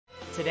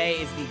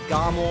Today is the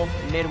GOML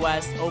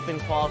Midwest Open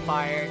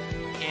Qualifier,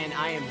 and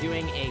I am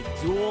doing a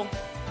dual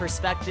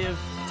perspective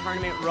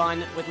tournament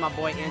run with my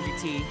boy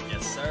AndrewT.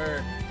 Yes,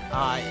 sir.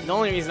 The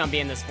only reason I'm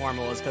being this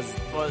formal is because,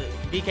 well,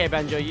 BK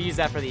Benjo, you use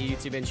that for the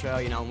YouTube intro,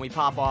 you know, when we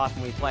pop off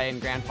and we play in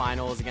grand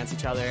finals against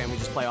each other and we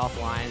just play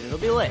offline. It'll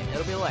be lit.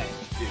 It'll be lit.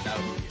 Dude, that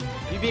would be good.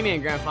 You beat me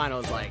in grand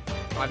finals, like,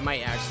 I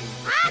might actually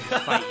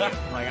fight you.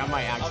 Like, I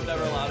might actually. I'm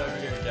never allowed over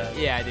here again.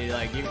 Yeah, dude,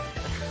 like, you.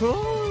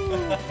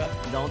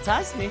 Don't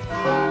test me.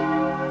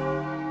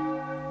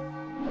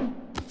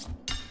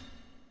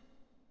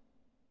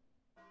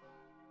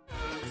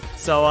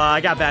 So,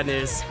 I got bad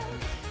news.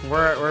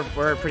 We're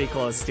pretty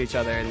close to each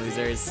other in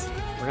losers.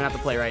 We're gonna have to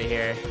play right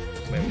here.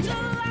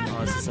 Oh,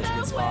 this is such a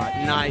good spot.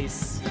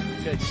 Nice.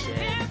 Good shit.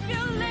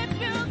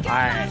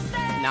 Alright,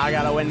 now I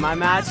gotta win my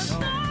match,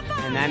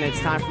 and then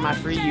it's time for my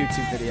free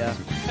YouTube video.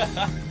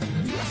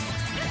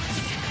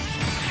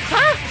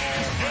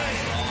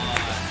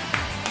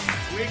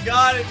 We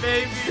got it,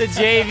 baby. The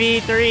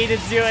JV3 to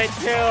do it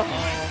too.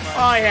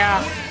 Oh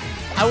yeah.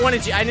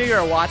 I knew you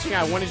were watching.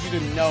 I wanted you to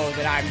know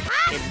that I'm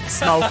f***ing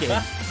smoking.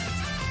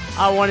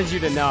 I wanted you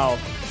to know.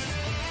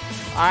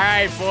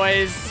 Alright,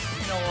 boys.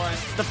 You know what?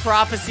 The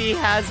prophecy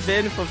has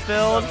been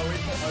fulfilled.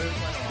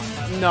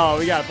 No,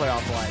 we gotta play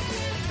offline,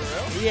 dude.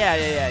 For real?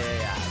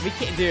 Yeah. We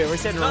can't, dude. We're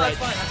sitting right.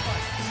 That's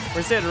fine.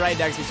 We're sitting right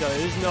next to each other.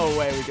 There's no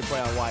way we can play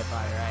on Wi-Fi,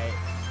 right?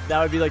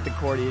 That would be like the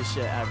cordiest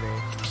shit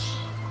ever.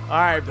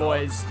 Alright,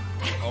 boys.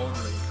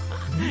 Only.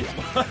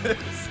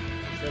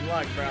 Good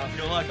luck, bro.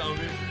 Good luck,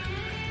 homie.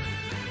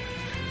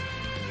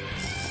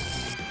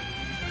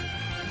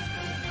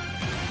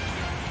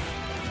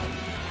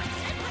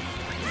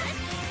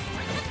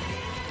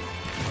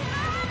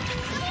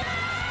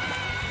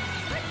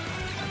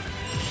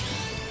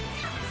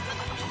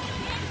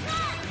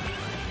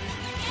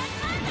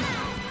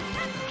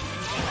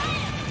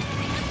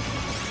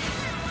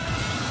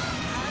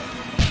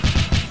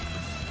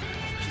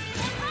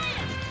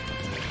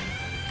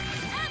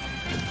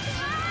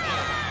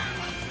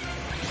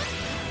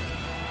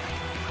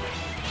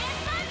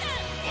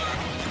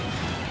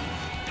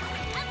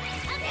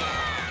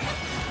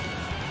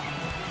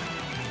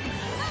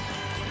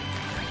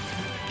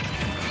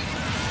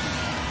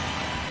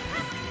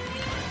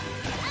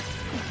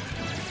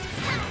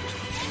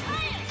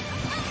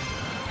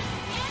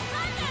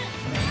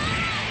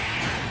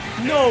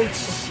 No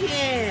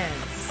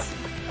chance!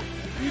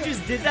 You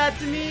just did that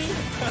to me?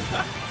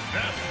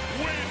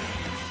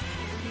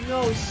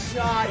 No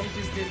shot, you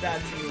just did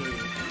that to me.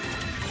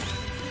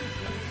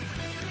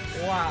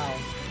 Wow.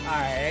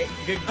 Alright,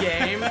 good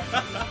game.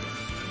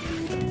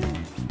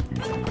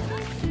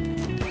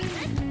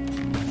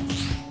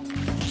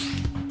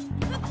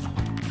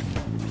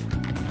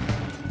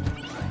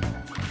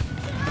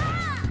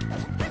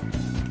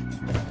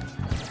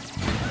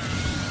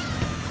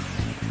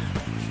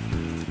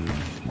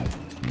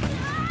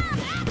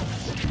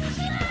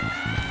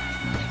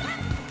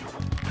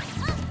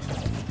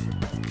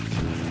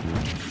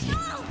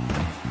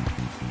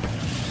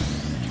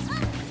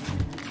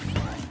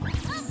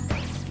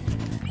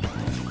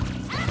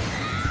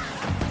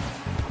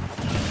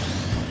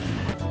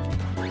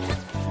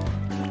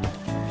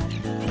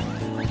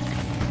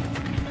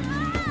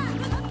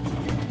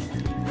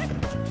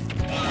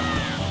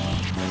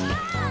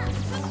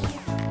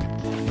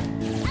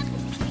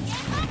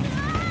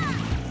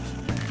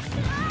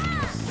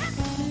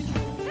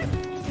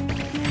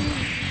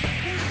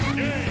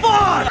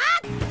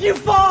 You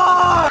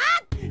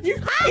fuck! You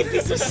fucking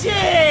piece of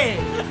shit!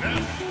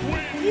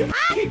 You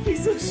fucking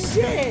piece of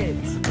shit!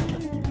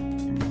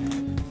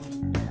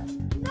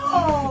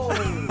 No!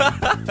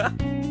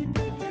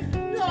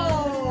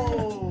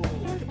 No!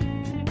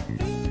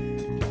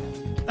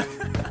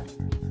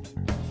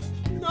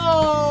 No!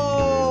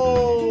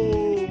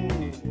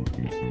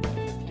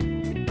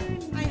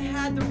 I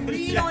had to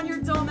read on your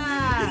dumb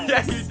ass!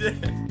 Yeah, you did.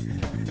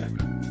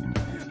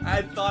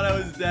 I thought I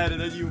was dead,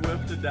 and then you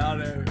whipped it down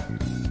there.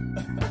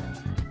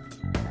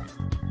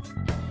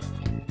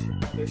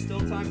 There's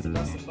still time to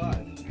best of 5.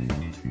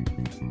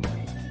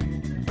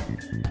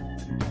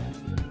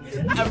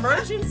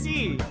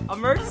 Emergency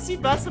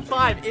best of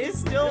 5 is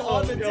still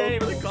on the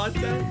table for the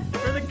content.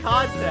 For the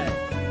content.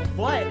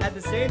 But at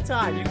the same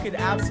time, you could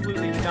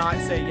absolutely not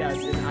say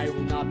yes, and I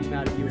will not be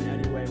mad at you in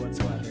any way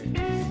whatsoever.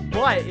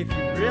 But if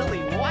you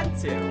really want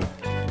to,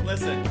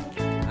 listen,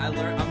 I'm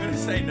gonna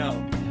say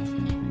no.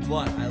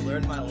 But I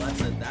learned my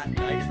lesson that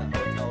night in the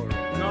hotel room.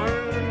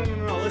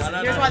 No. Listen,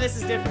 here's why this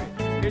is different.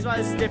 Here's why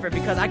this is different,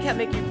 because I kept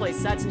making you play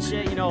sets and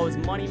shit, you know, it was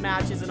money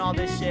matches and all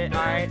this shit,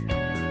 alright?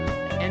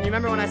 And you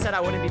remember when I said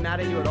I wouldn't be mad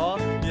at you at all?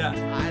 Yeah.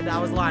 I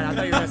was lying. I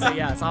thought you were gonna say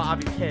yes. I'll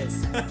be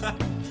pissed.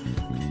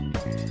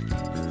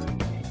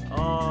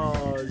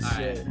 Oh,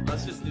 shit. Right,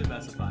 let's just do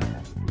best of 5.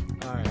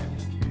 Alright.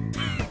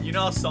 You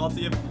know how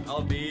salty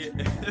I'll be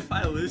if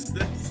I lose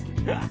this?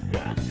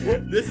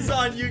 This is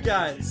on you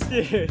guys.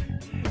 Dude,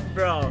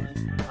 bro,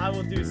 I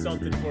will do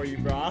something for you,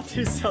 bro. I'll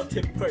do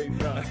something for you,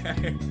 bro.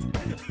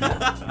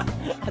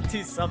 I'll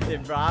do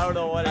something, bro. I don't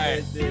know what it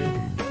is, dude.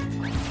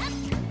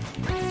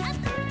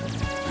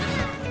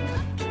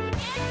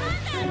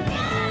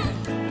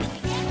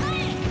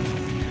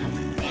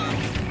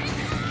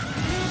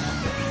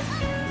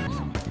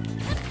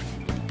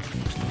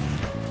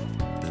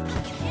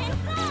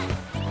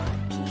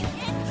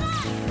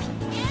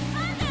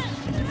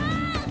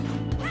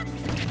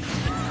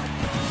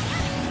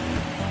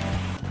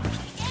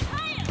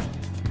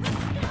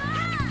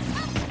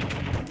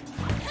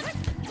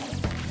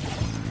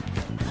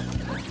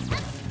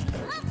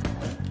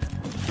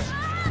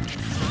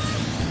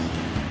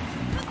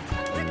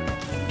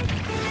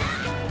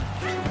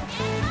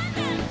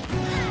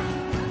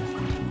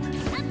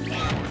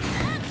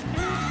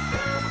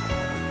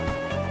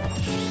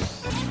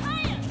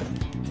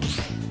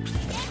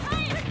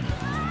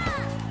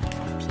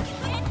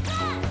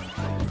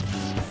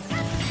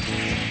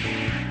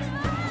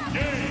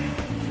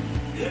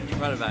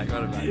 Run it back.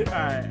 Run it back. All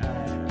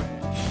right.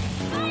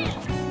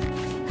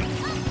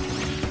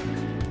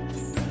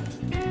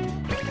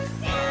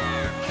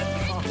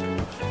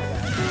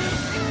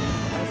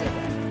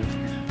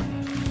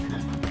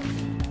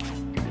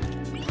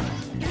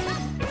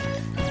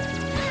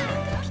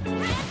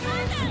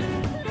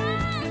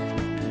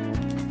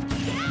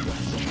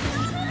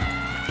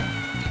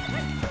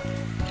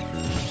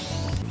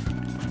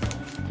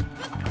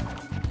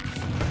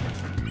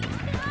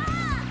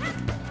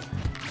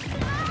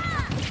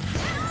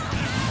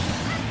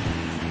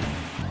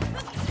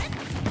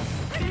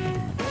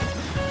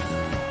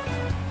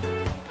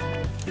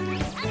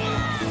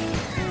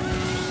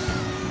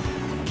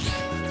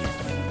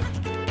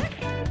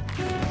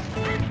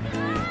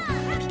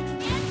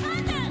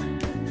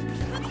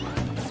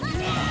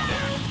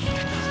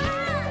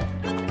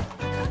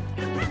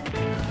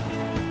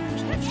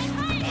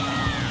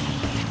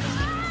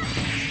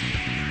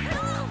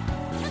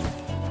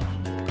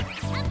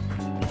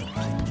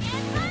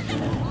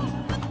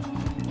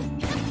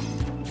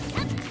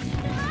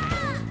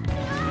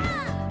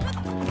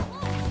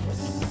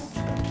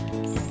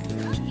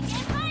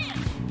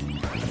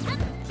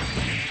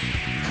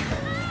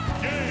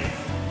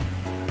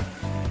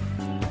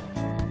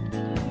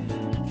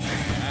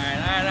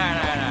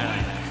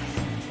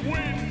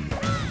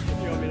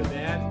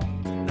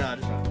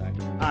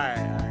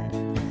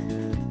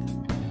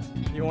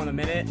 You want a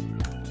minute?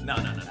 No.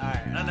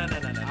 Alright. No.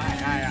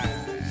 Alright.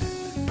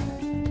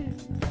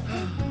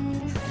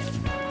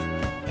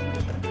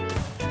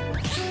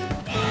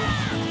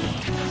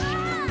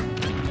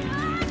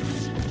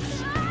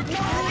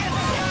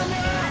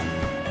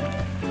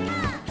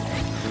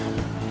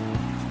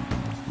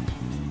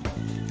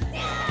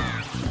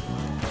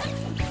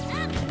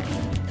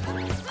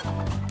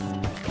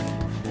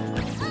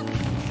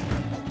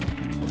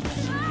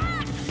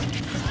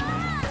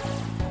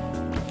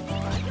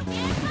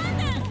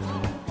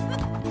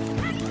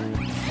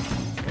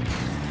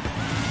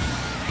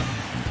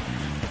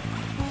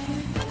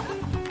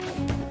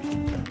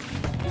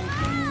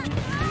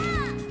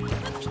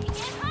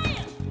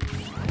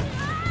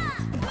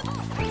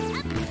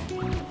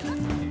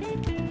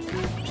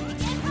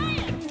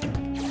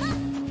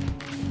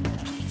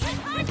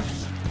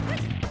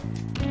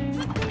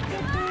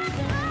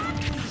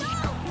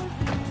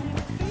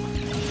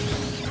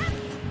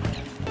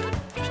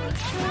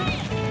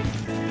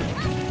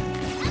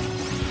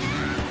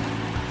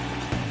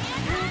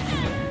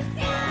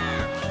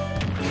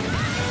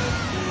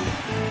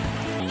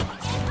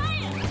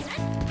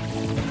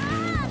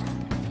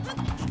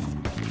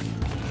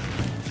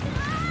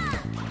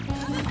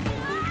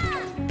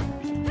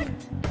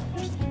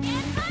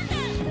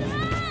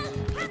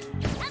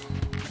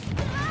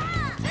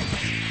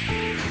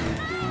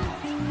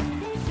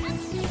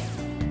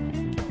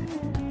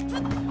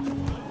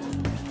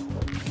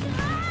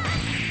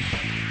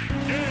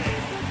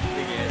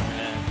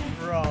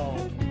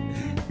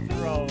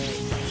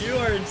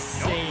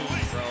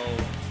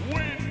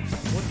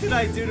 What can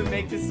I do to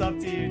make this up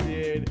to you,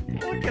 dude?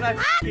 What can I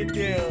fucking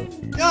do?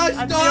 Gosh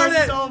darn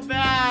it! So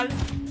bad.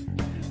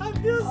 I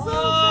feel so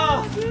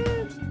bad,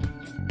 dude.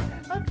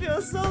 I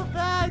feel so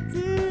bad,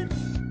 dude.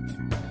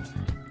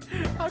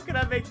 How can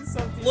I make this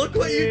up to you? Look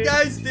what you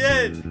guys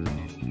did.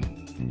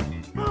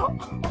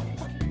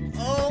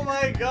 Oh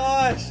my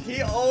gosh,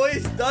 he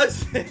always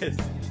does this.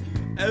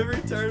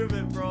 Every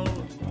tournament, bro.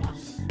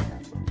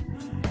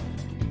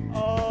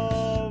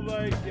 Oh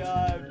my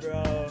god,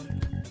 bro.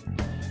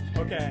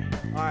 Okay,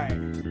 alright.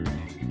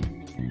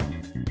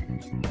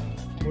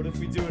 What if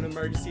we do an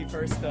emergency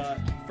first to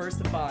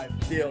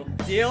 5? Deal.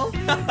 Deal?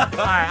 Alright,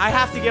 I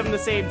have to give him the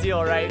same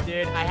deal, right,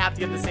 dude? I have to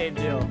give him the same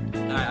deal.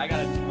 Alright, I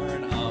gotta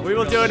turn up. We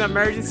will do an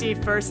emergency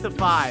first to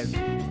 5.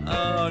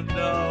 Oh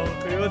no.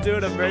 We will do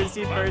an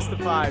emergency first to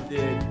 5,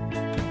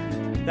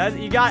 dude. That's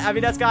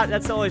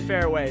the only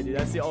fair way, dude.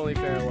 That's the only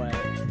fair way.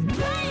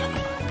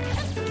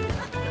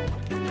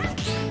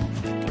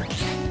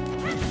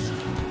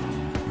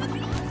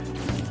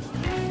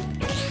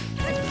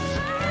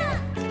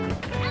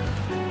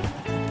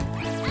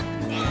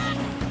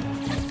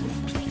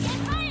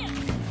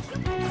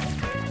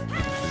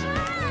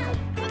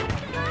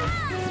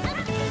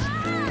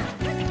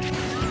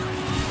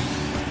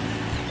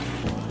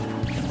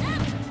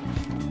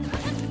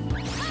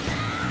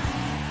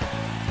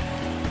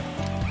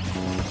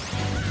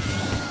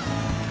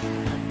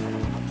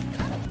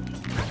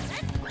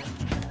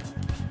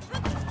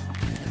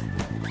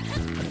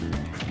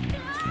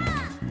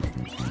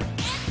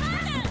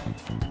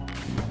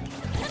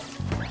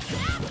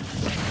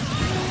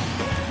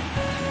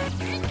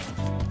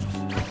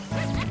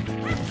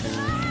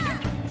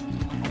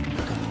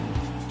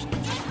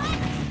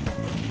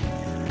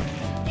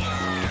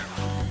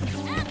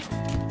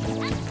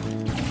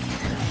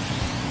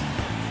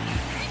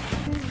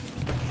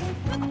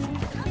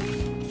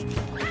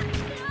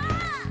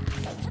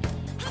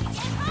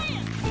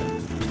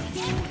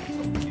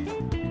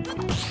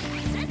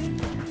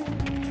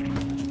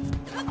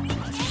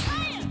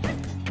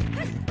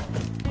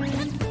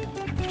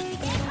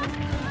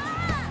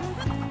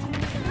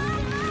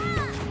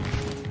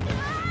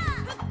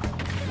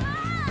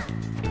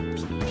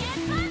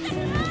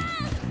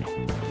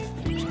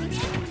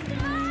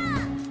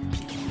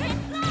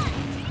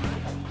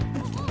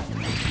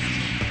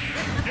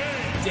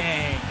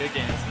 Dang. Good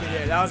game.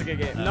 Yeah, that was a good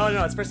game. No,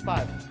 it's first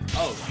 5.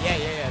 Oh.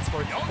 Yeah. It's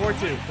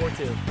 4-2.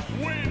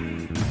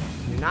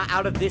 4-2. You're not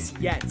out of this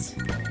yet.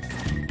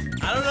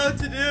 I don't know what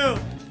to do.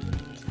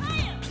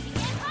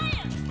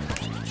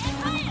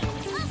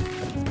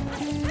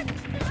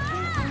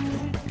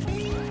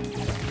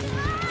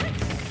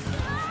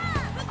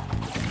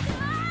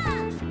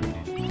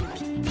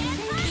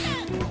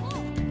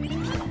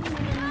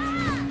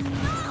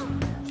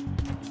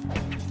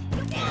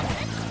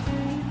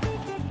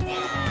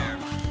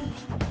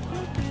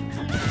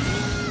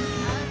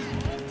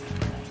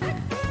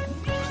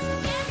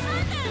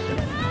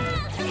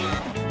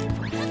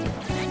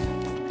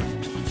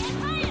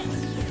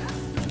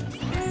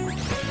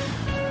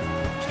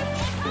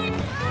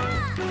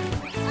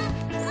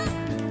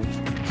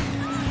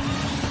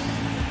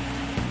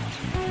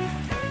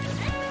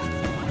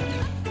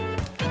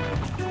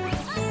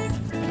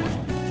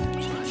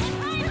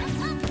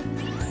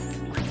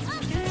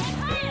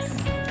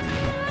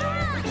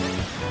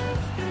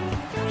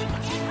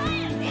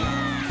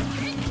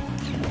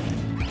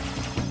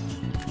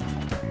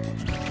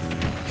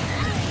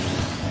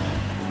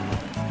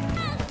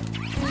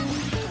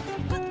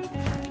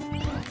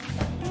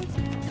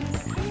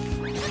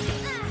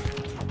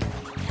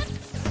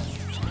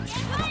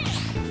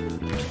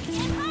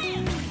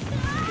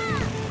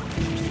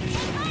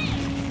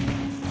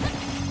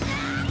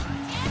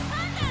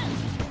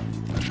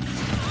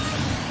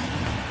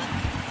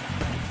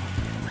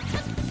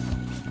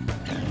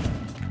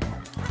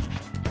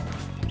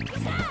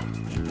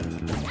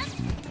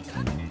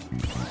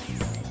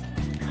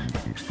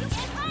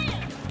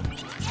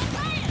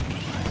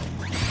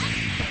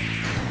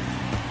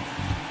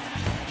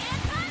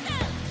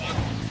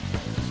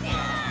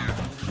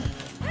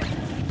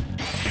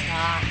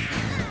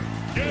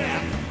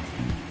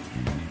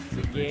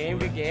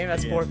 Good game.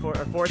 That's 4-4 or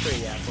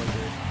 4-3. Yeah,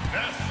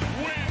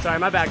 4-3. Sorry,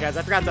 my bad, guys.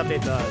 I forgot to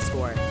update the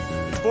score.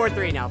 It's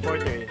 4-3 now.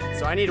 4-3.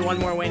 So I need one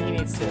more win. He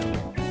needs 2.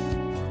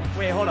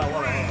 Wait, hold on.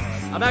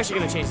 I'm actually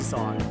gonna change the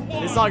song.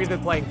 This song has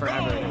been playing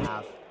forever and a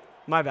half.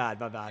 My bad.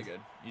 You're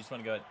good. You just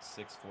want to go at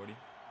 640?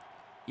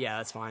 Yeah,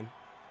 that's fine.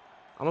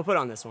 I'm gonna put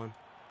on this one.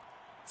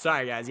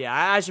 Sorry, guys. Yeah,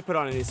 I should put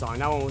on a new song.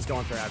 That one was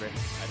going forever. At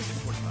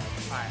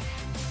 645. All right.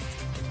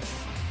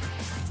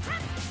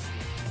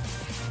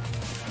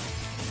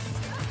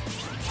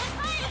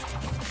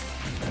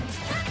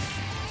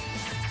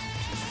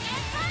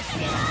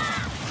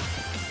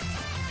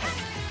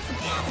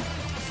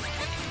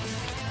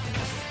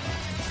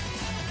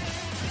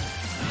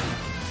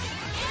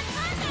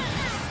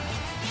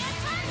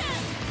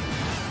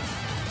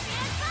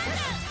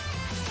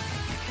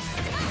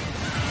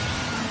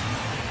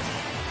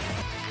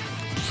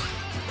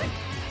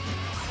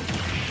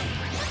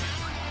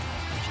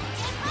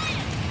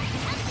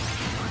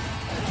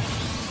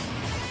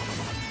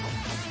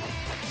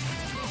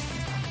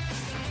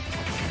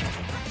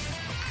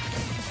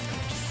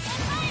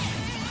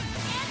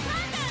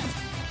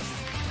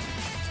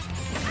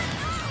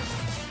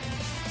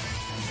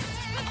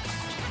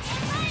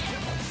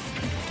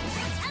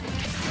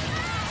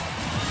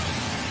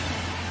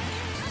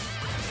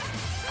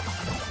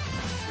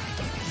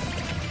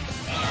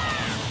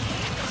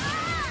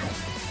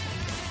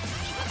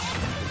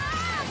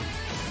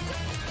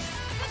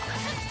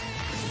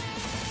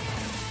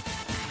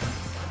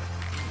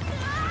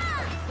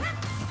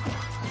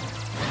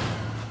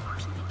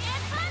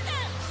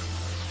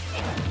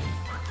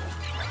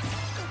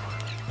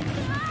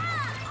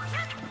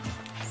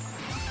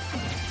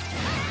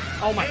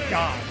 Oh my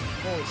god.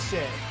 Holy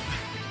shit.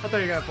 I thought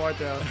you were gonna forward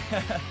throw.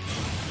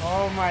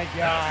 Oh my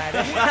god.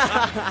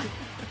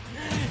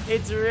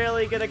 It's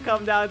really gonna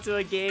come down to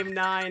a game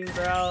 9,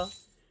 bro.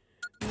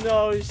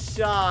 No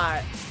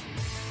shot.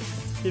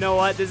 You know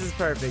what? This is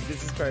perfect.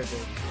 This is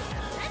perfect.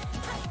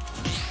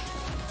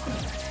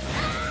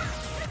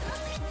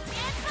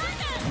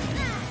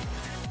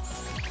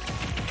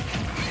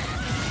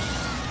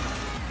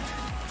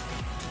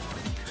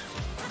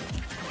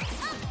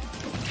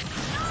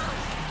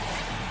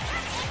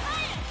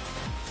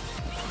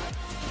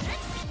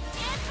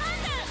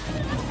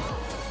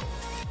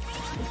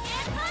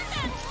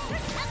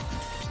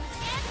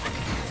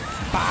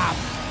 Bop.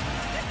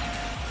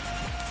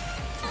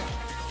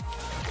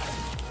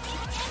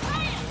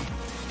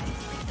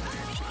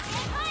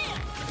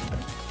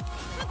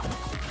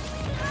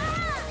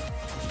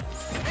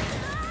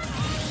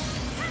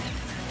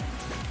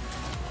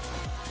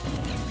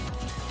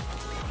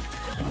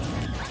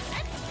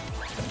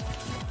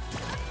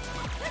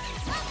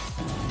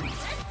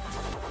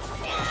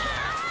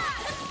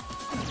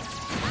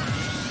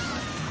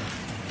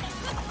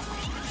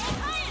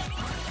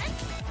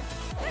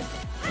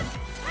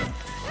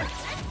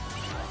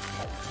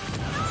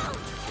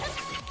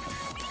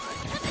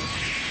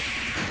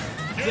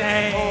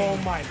 Dang. Oh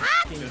my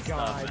fucking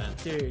god,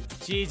 stuff, dude.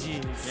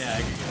 GG's. Yeah,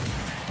 I can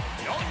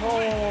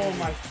Oh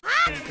my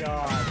fucking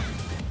god.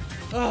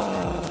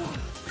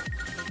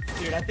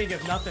 Dude, I think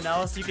if nothing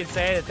else, you could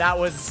say that that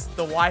was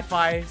the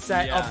Wi-Fi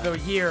set of the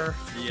year.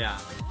 Yeah.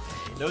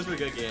 Those were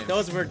good games.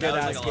 Those were good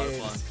That was, ass like, a lot of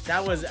games. fun.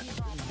 That was,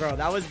 bro.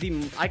 That was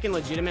the. I can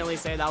legitimately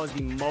say that was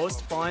the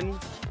most fun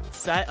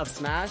set of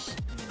Smash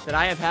that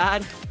I have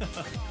had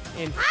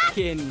in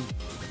fucking.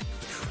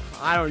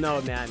 I don't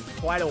know, man.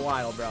 Quite a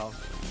while, bro.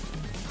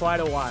 Quite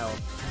a while.